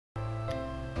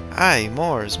Aye,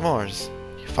 Moors.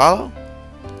 You follow?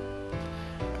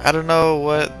 I don't know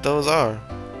what those are.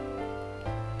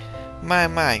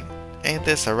 My, ain't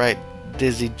this a right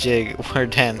dizzy jig we're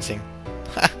dancing?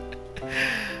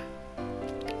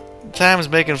 Time's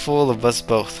making fool of us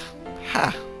both.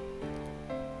 Ha!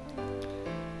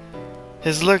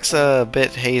 His look's a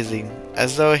bit hazy,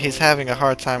 as though he's having a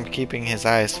hard time keeping his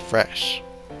eyes fresh.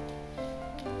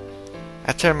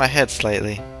 I turn my head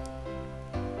slightly.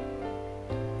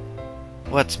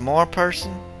 What's more,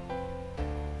 person?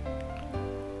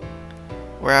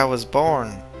 Where I was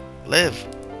born, live.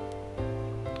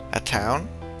 A town?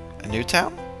 A new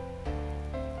town?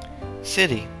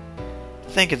 City.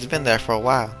 Think it's been there for a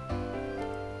while.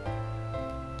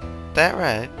 That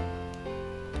right?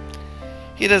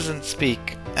 He doesn't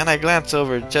speak, and I glance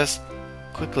over just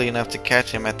quickly enough to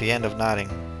catch him at the end of nodding.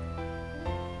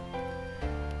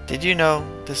 Did you know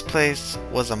this place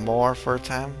was a moor for a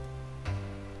time?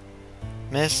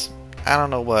 Miss, I don't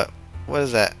know what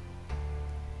is that?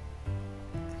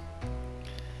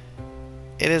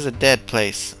 It is a dead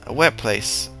place, a wet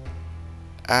place.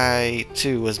 I,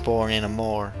 too, was born in a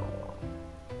moor.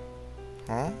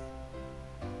 Huh?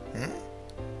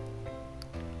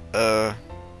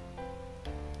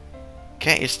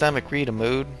 Can't your stomach read a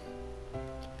mood?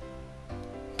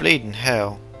 Bleeding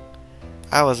hell.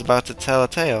 I was about to tell a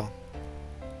tale.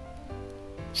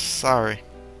 Sorry.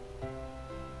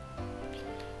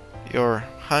 You're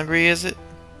hungry, is it?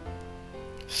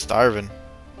 Starving.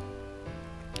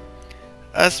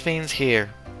 Us fiends here,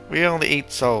 we only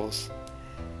eat souls.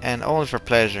 And only for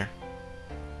pleasure.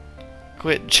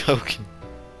 Quit joking.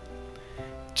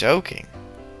 Joking?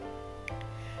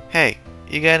 Hey,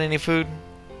 you got any food?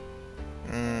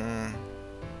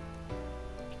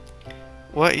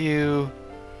 What you...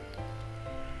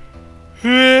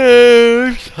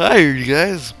 I'm tired, you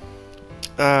guys.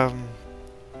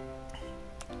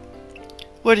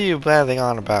 What are you blathering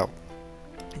on about?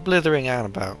 Blithering on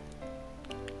about?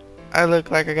 I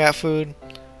look like I got food?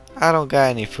 I don't got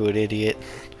any food, idiot.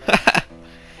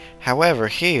 However,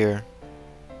 here...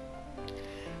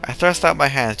 I thrust out my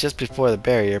hands just before the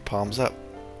barrier palms up.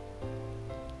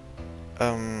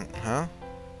 Huh?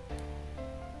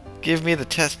 Give me the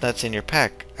chestnuts in your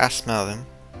pack. I smell them.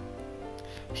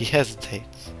 He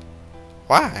hesitates.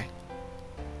 Why?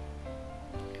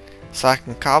 So I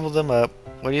can cobble them up.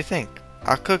 What do you think?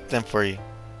 I'll cook them for you.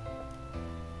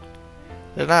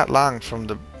 They're not long from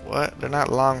the... What? They're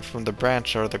not long from the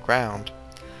branch or the ground.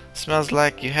 Smells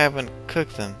like you haven't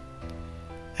cooked them.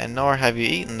 And nor have you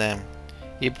eaten them.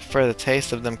 You prefer the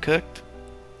taste of them cooked?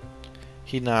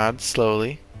 He nods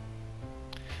slowly.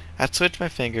 I twitch my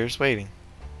fingers, waiting.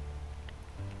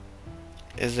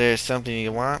 Is there something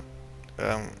you want?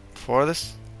 For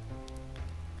this?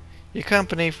 Your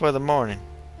company for the morning.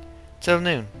 Till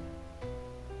noon.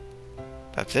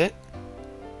 That's it?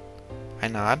 I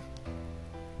nod.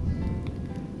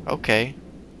 Okay.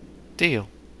 Deal.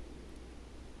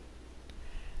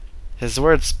 His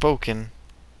words spoken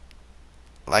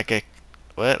like a...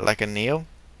 What? Like a kneel?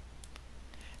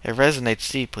 It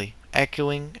resonates deeply,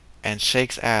 echoing and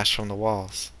shakes ash from the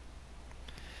walls.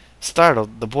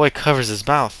 Startled, the boy covers his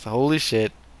mouth. Holy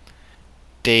shit.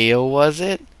 Deal, was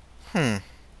it? I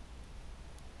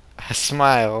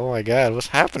smile. Oh my god, what's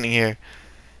happening here?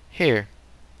 Here.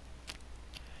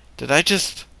 Did I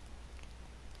just...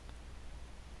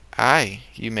 Aye,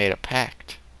 you made a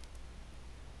pact.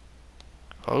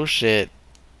 Oh shit.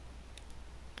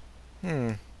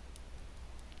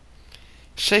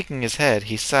 Shaking his head,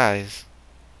 he sighs.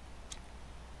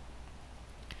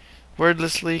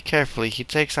 Wordlessly, carefully, he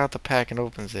takes out the pack and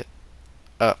opens it.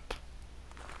 Up.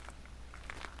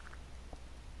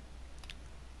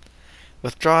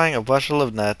 Withdrawing a bushel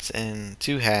of nuts in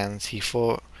 2 hands,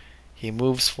 he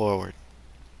moves forward.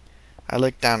 I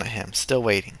look down at him, still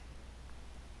waiting.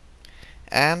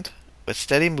 And, with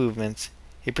steady movements,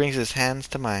 he brings his hands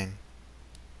to mine.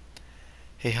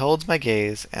 He holds my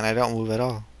gaze, and I don't move at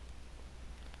all.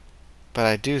 But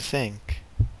I do think...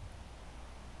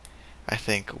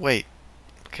 wait,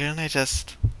 couldn't I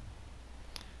just,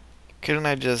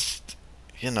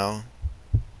 you know,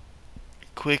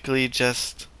 quickly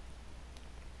just...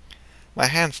 My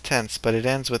hand's tense, but it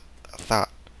ends with a thought.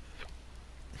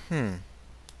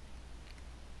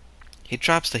 He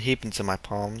drops the heap into my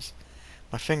palms.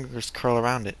 My fingers curl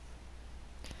around it.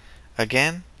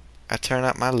 Again, I turn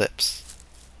up my lips.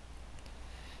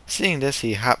 Seeing this,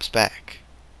 he hops back.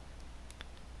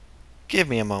 Give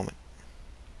me a moment.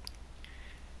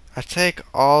 I take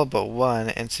all but one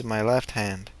into my left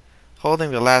hand,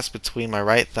 holding the last between my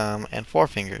right thumb and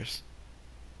forefinger.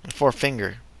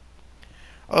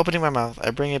 Opening my mouth,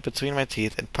 I bring it between my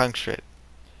teeth and puncture it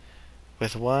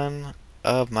with one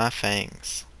of my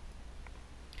fangs.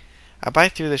 I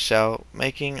bite through the shell,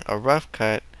 making a rough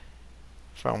cut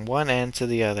from one end to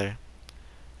the other,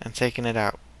 and taking it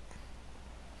out.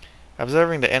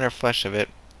 Observing the inner flesh of it,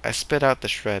 I spit out the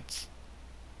shreds.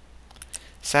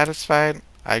 Satisfied,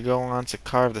 I go on to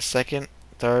carve the second,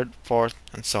 third, fourth,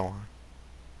 and so on.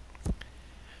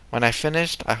 When I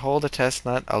finished, I hold a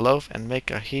chestnut, a loaf, and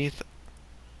make a hearth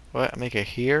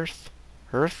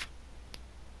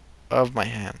of my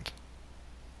hand.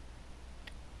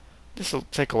 This'll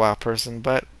take a while, person,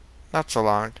 but not so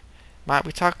long. Might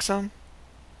we talk some?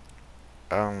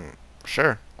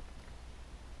 Sure.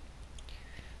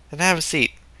 Then have a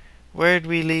seat. Where'd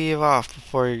we leave off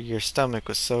before your stomach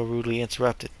was so rudely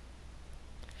interrupted?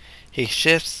 He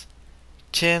shifts,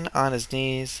 chin on his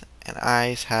knees, and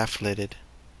eyes half-lidded.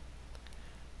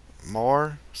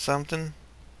 More something?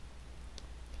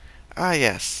 Ah,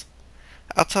 yes.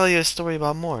 I'll tell you a story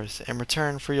about Moors in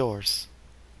return for yours.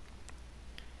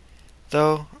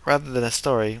 Though, rather than a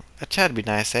story, a chat'd be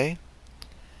nice, eh?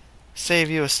 Save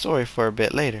you a story for a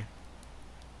bit later.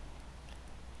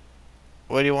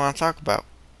 What do you want to talk about?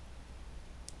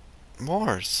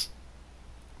 Moors.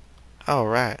 Oh,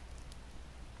 right.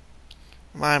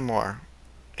 My Moor.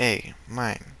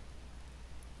 Mine.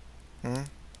 Hmm?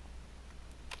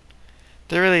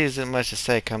 There really isn't much to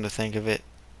say, come to think of it.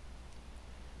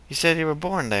 You said you were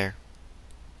born there.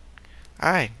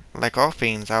 Aye, like all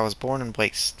fiends, I was born in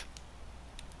waste.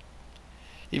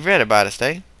 You've read about us,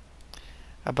 eh?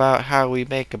 About how we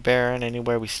make a barren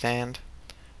anywhere we stand,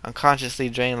 unconsciously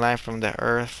drain life from the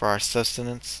earth for our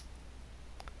sustenance.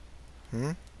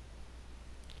 Hmm?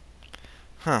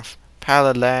 Humph.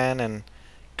 Pallid land and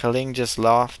Caligna's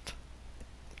loft.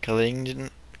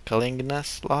 Caligna's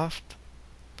loft?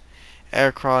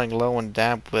 Air crawling low and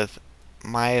damp with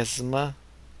miasma.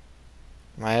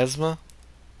 Miasma?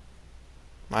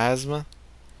 Miasma?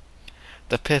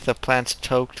 The pith of plants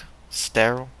choked,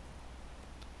 sterile.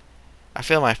 I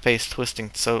feel my face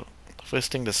twisting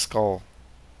the skull.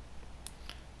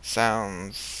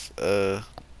 Sounds,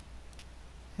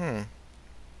 Hmm?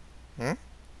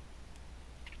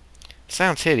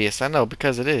 Sounds hideous, I know,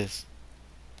 because it is.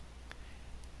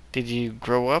 Did you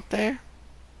grow up there?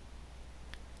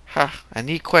 Ha, a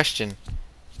neat question.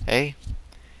 Eh?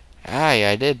 Aye,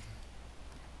 I did.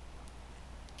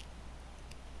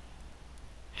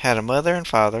 Had a mother and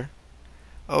father.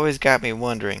 Always got me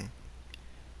wondering,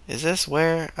 is this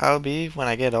where I'll be when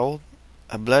I get old?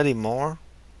 A bloody Moor?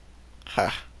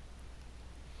 Ha.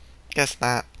 Guess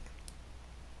not.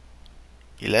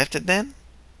 You left it then?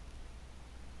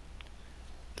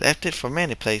 Left it for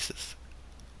many places.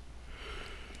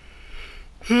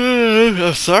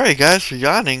 I'm sorry guys for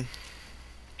yawning.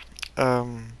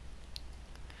 What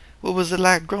was it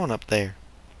like growing up there?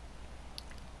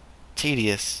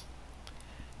 Tedious.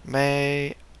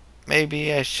 Maybe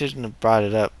I shouldn't have brought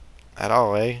it up at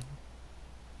all, eh?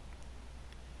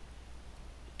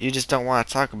 You just don't want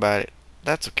to talk about it.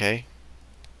 That's okay.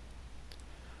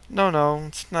 No,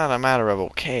 it's not a matter of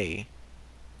okay.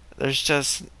 There's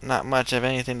just not much of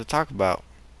anything to talk about.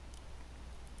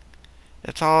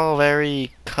 It's all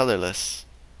very colorless.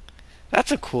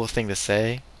 That's a cool thing to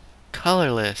say.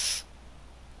 Colorless.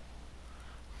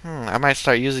 I might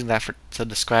start using that to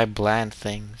describe bland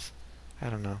things. I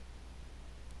don't know.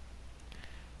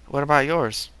 What about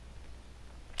yours?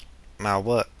 Now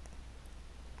what?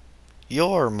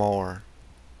 Your Moor.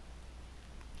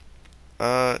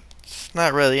 It's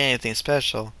not really anything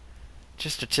special.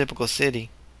 Just a typical city.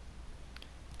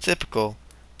 Typical.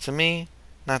 To me,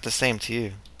 not the same to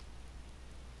you.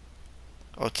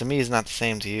 Oh, to me is not the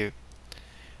same to you.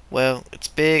 Well, it's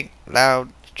big,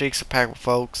 loud, streets are packed with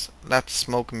folks, lots of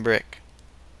smoke and brick.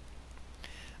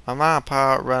 My mom and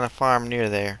pa run a farm near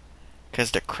there,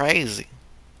 'cause they're crazy.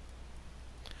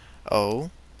 Oh,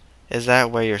 is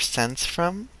that where your scent's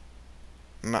from?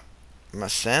 My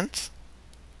scent?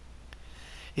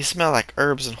 You smell like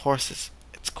herbs and horses.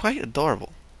 It's quite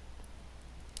adorable.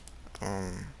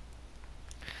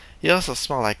 You also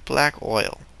smell like black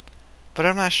oil, but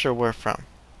I'm not sure where from.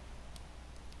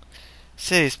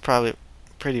 City's probably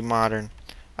pretty modern.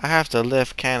 I have to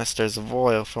lift canisters of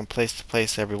oil from place to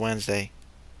place every Wednesday.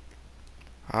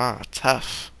 Ah,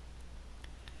 tough.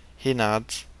 He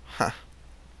nods. Huh.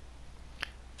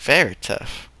 Very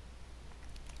tough.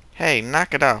 Hey,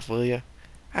 knock it off, will ya?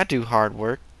 I do hard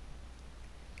work.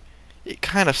 It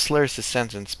kind of slurs his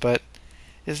sentence, but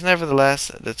is nevertheless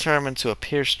determined to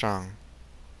appear strong.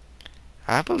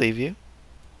 I believe you.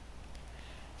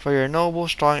 For your noble,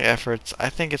 strong efforts, I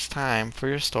think it's time for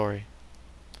your story.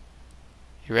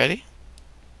 You ready?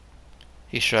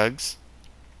 He shrugs.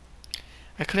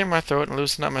 I clear my throat and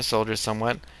loosen up my shoulders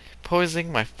somewhat, poising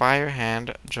my fire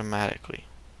hand dramatically.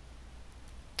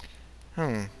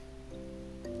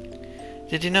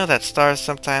 Did you know that stars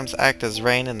sometimes act as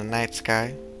rain in the night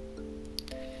sky?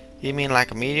 You mean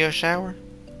like a meteor shower?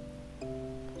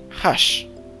 Hush!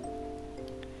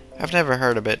 I've never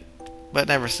heard of it, but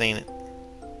never seen it.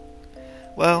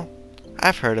 Well,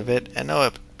 I've heard of it and know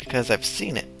it because I've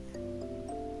seen it.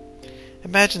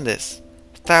 Imagine this.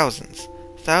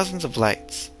 Thousands of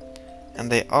lights,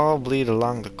 and they all bleed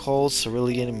along the cold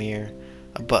cerulean mirror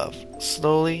above,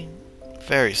 slowly,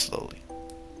 very slowly.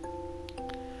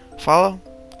 Follow?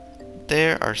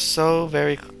 They are so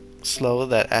very slow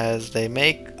that as they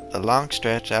make a long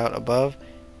stretch out above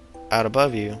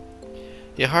you,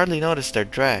 you hardly notice their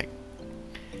drag.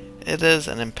 It is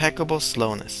an impeccable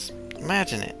slowness.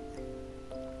 Imagine it.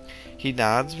 He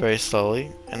nods very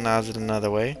slowly and nods it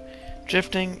another way,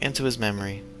 drifting into his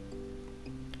memory.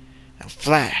 And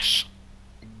flash!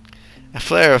 A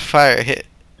flare of fire hit.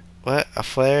 What? A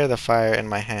flare of the fire in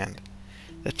my hand.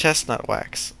 The chestnut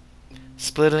wax,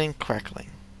 splitting, crackling.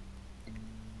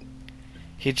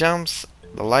 He jumps,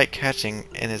 the light catching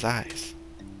in his eyes.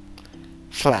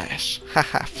 Flash! Ha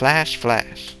ha! Flash!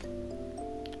 Flash!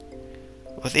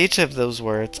 With each of those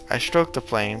words, I stroke the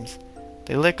flames.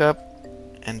 They lick up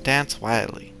and dance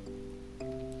wildly.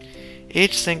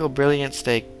 Each single brilliant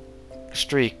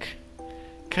streak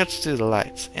cuts through the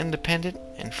lights, independent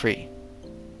and free.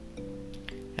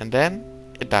 And then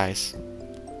it dies.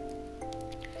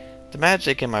 The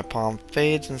magic in my palm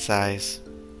fades and sighs.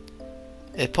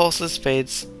 It pulses,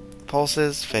 fades.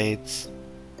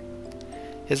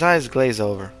 His eyes glaze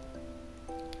over.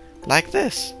 Like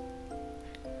this.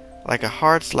 Like a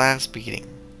heart's last beating.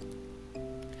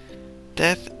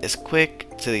 Death is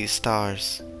quick to these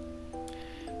stars.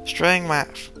 Straying my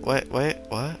eyes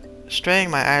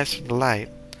from the light,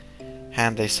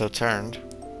 hand they so turned.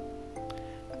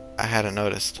 I hadn't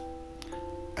noticed.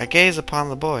 I gaze upon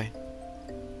the boy.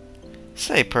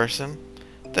 Say, person,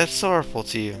 that's sorrowful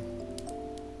to you.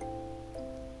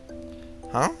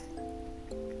 Huh?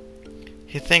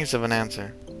 He thinks of an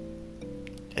answer.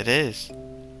 It is.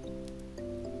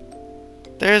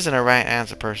 There isn't a right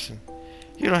answer, person.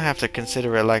 You don't have to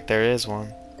consider it like there is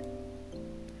one.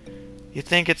 You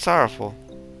think it's sorrowful?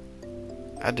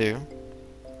 I do.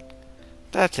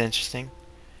 That's interesting.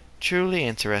 Truly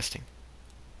interesting.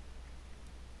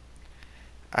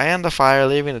 I end the fire,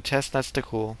 leaving the chestnuts to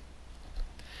cool.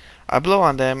 I blow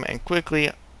on them and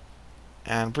quickly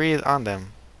and breathe on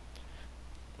them.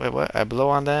 Wait, what? I blow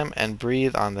on them and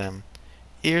breathe on them.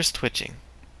 Ears twitching.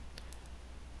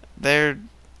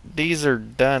 These are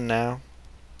done now.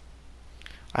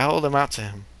 I hold them out to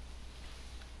him.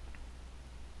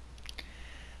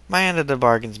 My end of the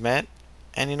bargain's met,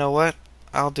 and you know what?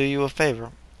 I'll do you a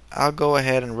favor. I'll go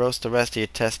ahead and roast the rest of your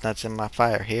chestnuts in my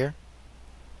fire here.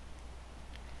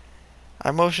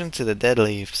 I motion to the dead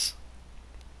leaves.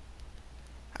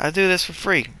 I do this for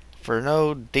free, for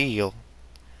no deal.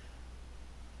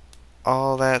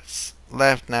 All that's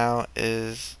left now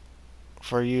is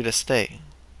for you to stay.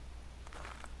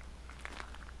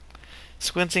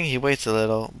 Squinting, he waits a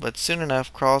little, but soon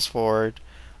enough crawls forward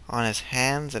on his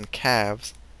hands and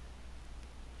calves,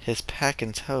 his pack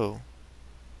in tow.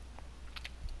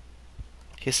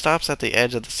 He stops at the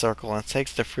edge of the circle and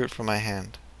takes the fruit from my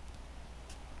hand.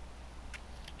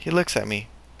 He looks at me,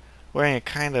 wearing a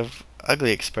kind of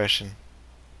ugly expression.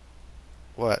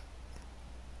 What?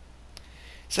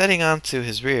 Settling onto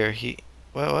his rear, he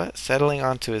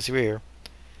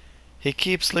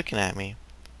keeps looking at me,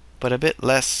 but a bit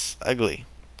less ugly.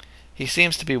 He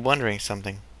seems to be wondering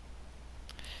something.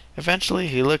 Eventually,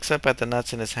 he looks up at the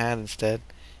nuts in his hand instead.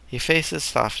 His face is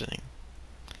softening.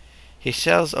 He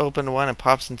shells open one and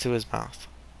pops into his mouth.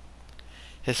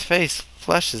 His face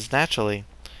flushes naturally.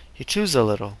 He chews a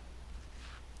little.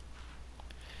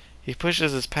 He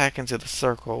pushes his pack into the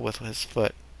circle with his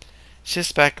foot,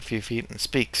 shifts back a few feet, and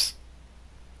speaks.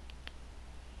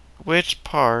 Which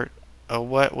part of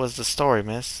what was the story,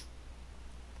 miss?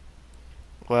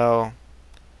 Well,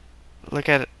 look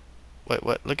at it. Wait,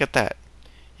 what? Look at that.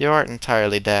 You aren't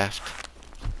entirely daft.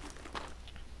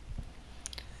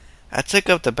 I took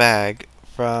up the bag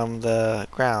from the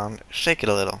ground, shake it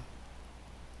a little.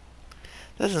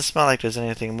 Doesn't smell like there's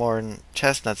anything more than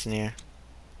chestnuts in here.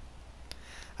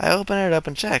 I open it up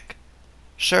and check.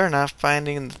 Sure enough,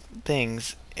 finding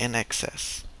things in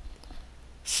excess.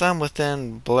 Some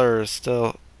within blurs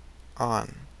still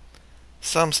on.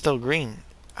 Some still green.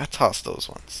 I toss those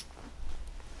ones.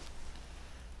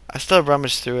 I still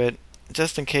rummage through it,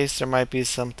 just in case there might be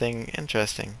something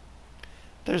interesting.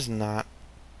 There's not.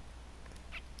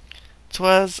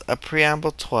 'Twas a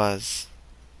preamble, 'twas.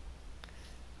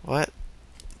 What?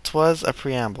 'Twas a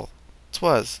preamble.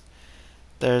 'Twas.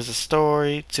 There's a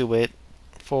story to it,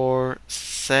 for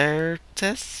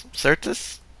certus?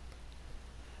 Certus?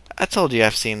 I told you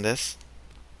I've seen this.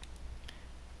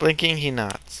 Blinking, he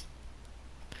nods.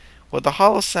 With a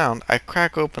hollow sound, I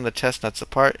crack open the chestnuts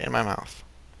apart in my mouth.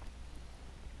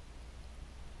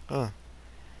 Ugh.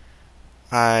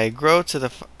 I grow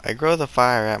the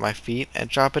fire at my feet and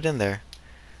drop it in there.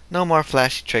 No more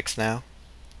flashy tricks now.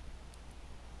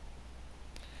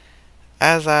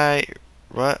 As I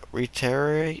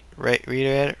reiterate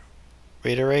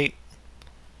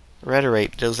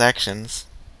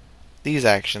these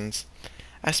actions,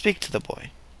 I speak to the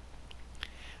boy.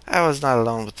 I was not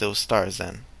alone with those stars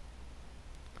then.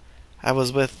 I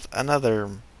was with another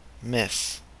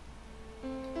miss.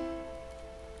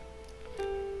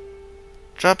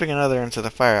 Dropping another into the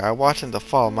fire, I watch them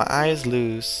fall. My eyes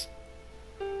lose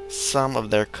some of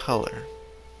their color.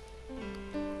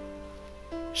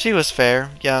 She was fair,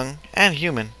 young, and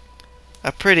human.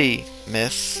 A pretty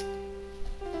miss.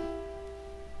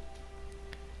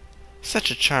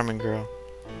 Such a charming girl.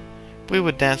 We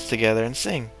would dance together and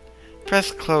sing.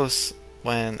 Press close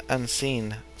when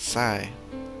unseen, sigh.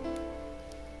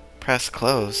 Press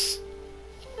close.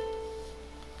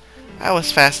 I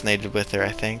was fascinated with her, I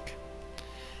think.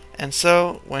 And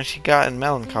so, when she got in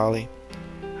melancholy,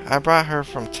 I brought her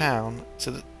from town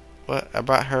and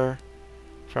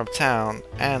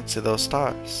to those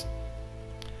stars.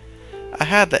 I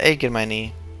had the ache in my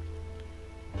knee,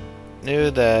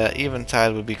 knew the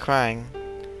eventide would be crying,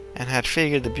 and had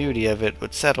figured the beauty of it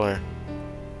would settle her.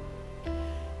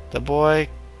 The boy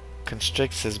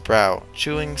constricts his brow,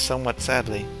 chewing somewhat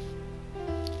sadly.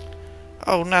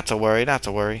 Oh, not to worry, not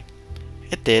to worry.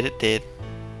 It did.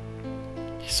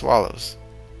 He swallows.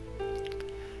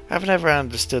 I've never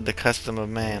understood the custom of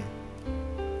man.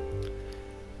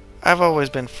 I've always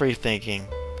been free-thinking,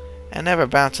 and never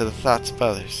bound to the thoughts of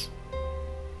others.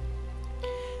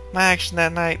 My action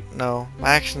that night? No, my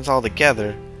actions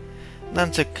altogether.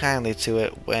 None took kindly to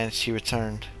it when she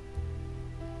returned.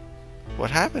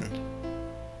 What happened?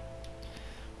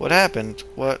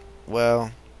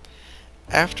 Well,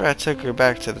 after I took her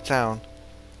back to the town,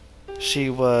 she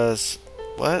was,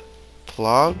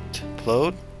 plowed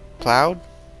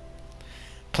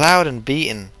and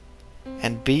beaten,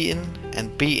 and beaten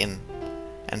and beaten,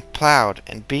 and plowed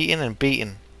and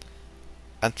beaten,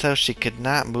 until she could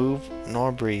not move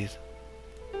nor breathe.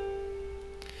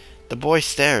 The boy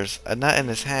stares, a nut in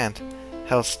his hand,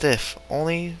 held stiff,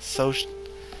 only so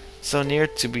near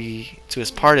to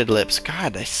his parted lips.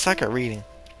 God, I suck at reading.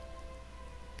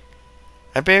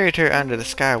 I buried her under the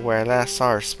sky where I last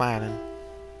saw her smiling.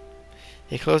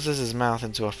 He closes his mouth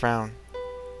into a frown.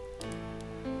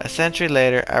 A century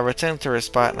later, I returned to her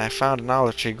spot and I found an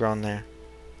olive tree grown there.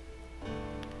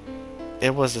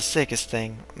 It was the sickest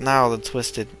thing, gnarled and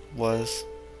twisted, was.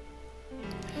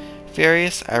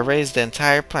 Furious, I raised the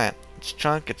entire plant, its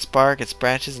trunk, its bark, its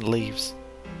branches and leaves.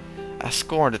 I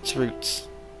scorned its roots.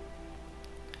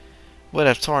 Would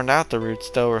have torn out the roots,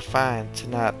 though refined, to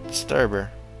not disturb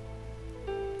her.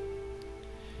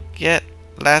 Yet,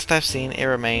 last I've seen, it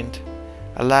remained,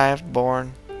 alive,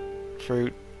 born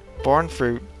fruit,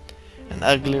 and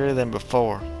uglier than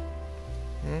before.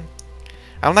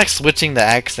 I'm like switching the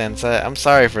accents. I'm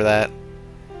sorry for that.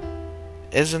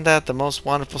 Isn't that the most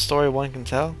wonderful story one can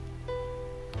tell?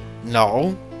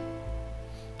 No.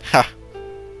 Ha.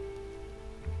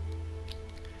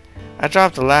 I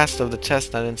dropped the last of the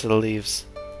chestnut into the leaves.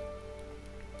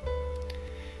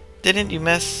 Didn't you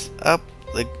mess up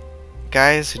the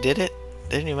guys who did it?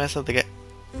 Didn't you mess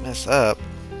up?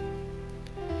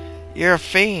 You're a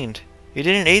fiend. You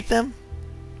didn't eat them?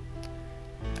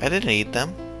 I didn't eat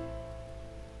them.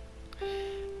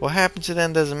 What happened to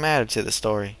them doesn't matter to the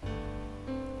story.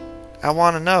 I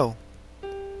want to know.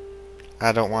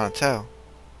 I don't want to tell.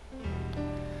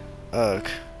 Ugh.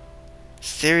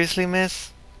 Seriously,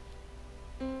 miss?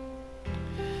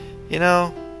 You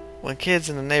know, when kids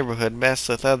in the neighborhood mess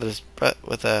with others,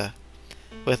 with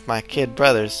my kid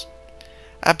brothers,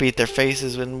 I beat their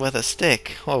faces with a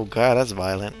stick. Oh God, that's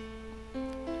violent.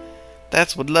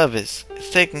 That's what love is. It's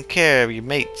taking care of your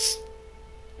mates.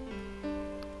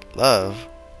 Love?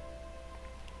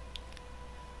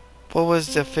 What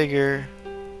was the figure?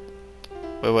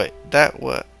 Wait. That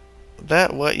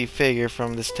what you figure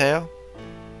from this tale?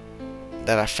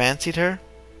 That I fancied her?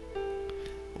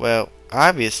 Well,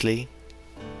 obviously.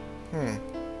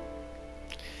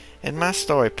 In my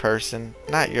story, person,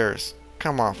 not yours.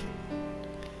 Come off it.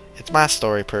 It's my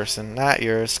story, person, not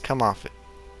yours. Come off it.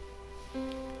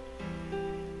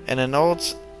 In an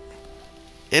old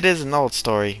It is an old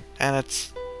story, and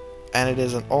it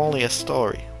isn't only a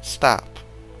story. Stop.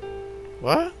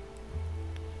 What?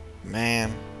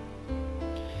 Man.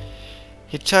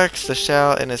 He chucks the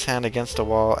shell in his hand against the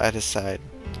wall at his side,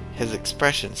 his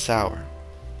expression sour.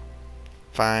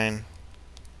 Fine.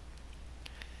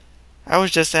 I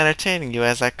was just entertaining you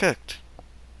as I cooked.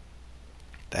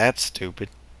 That's stupid.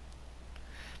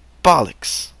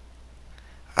 Bollocks.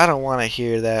 I don't want to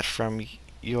hear that from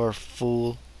your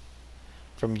fool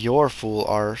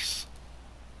arse.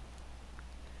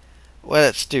 Well,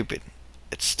 it's stupid.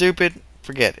 It's stupid.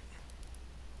 Forget it.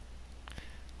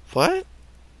 What?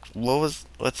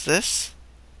 What's this?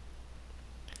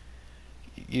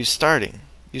 You starting?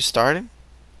 You starting?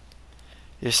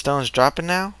 Your stone's dropping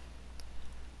now?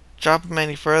 Drop 'em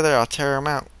any further, I'll tear 'em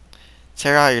out.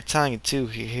 Tear out your tongue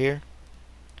too, you hear?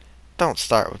 Don't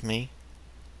start with me.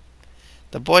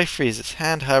 The boy freezes,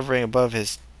 hand hovering above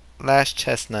his last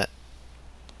chestnut.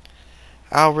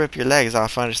 I'll rip your legs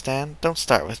off, understand? Don't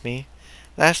start with me.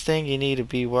 Last thing you need to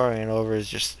be worrying over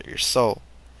is your soul,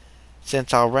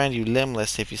 since I'll rend you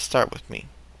limbless if you start with me.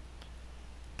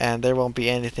 And there won't be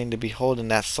anything to be holding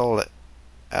that soul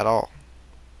at all.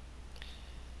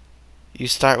 You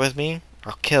start with me,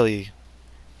 I'll kill you.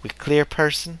 We clear,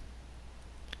 person?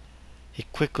 He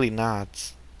quickly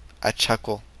nods. I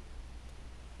chuckle.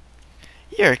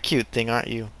 You're a cute thing, aren't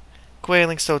you?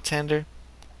 Quailing so tender.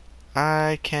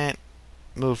 I can't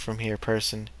move from here,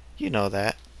 person. You know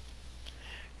that.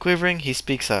 Quivering, he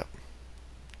speaks up.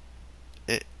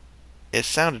 It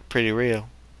sounded pretty real.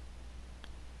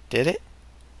 Did it?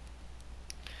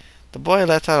 The boy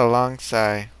lets out a loud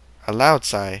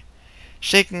sigh,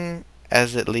 shaking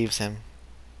as it leaves him.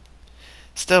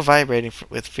 Still vibrating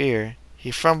with fear,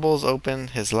 he fumbles open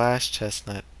his last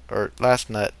nut.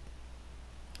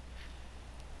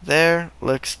 There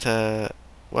looks to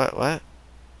what?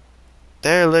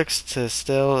 There looks to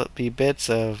still be bits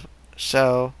of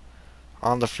shell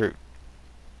on the fruit,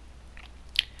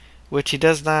 which he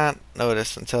does not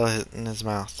notice until in his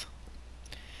mouth.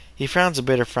 He frowns a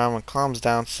bitter frown and calms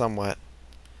down somewhat,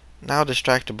 now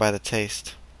distracted by the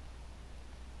taste.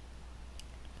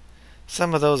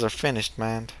 Some of those are finished,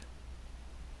 man.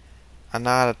 I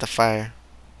nod at the fire.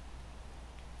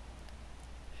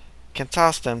 Can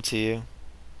toss them to you,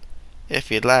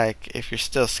 if you'd like, if you're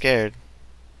still scared.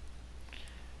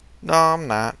 No, I'm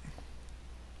not.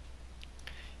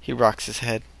 He rocks his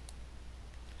head.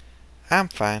 I'm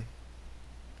fine.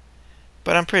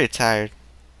 But I'm pretty tired.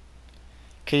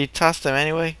 Could you toss them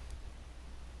anyway?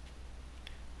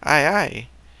 Aye.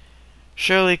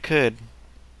 Surely could.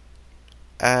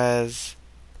 As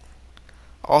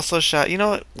also shot. You know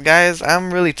what, guys?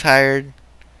 I'm really tired.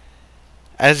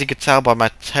 As you can tell by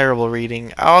my terrible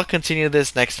reading. I'll continue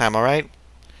this next time, alright?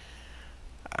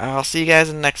 I'll see you guys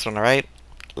in the next one, alright?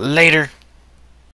 Later.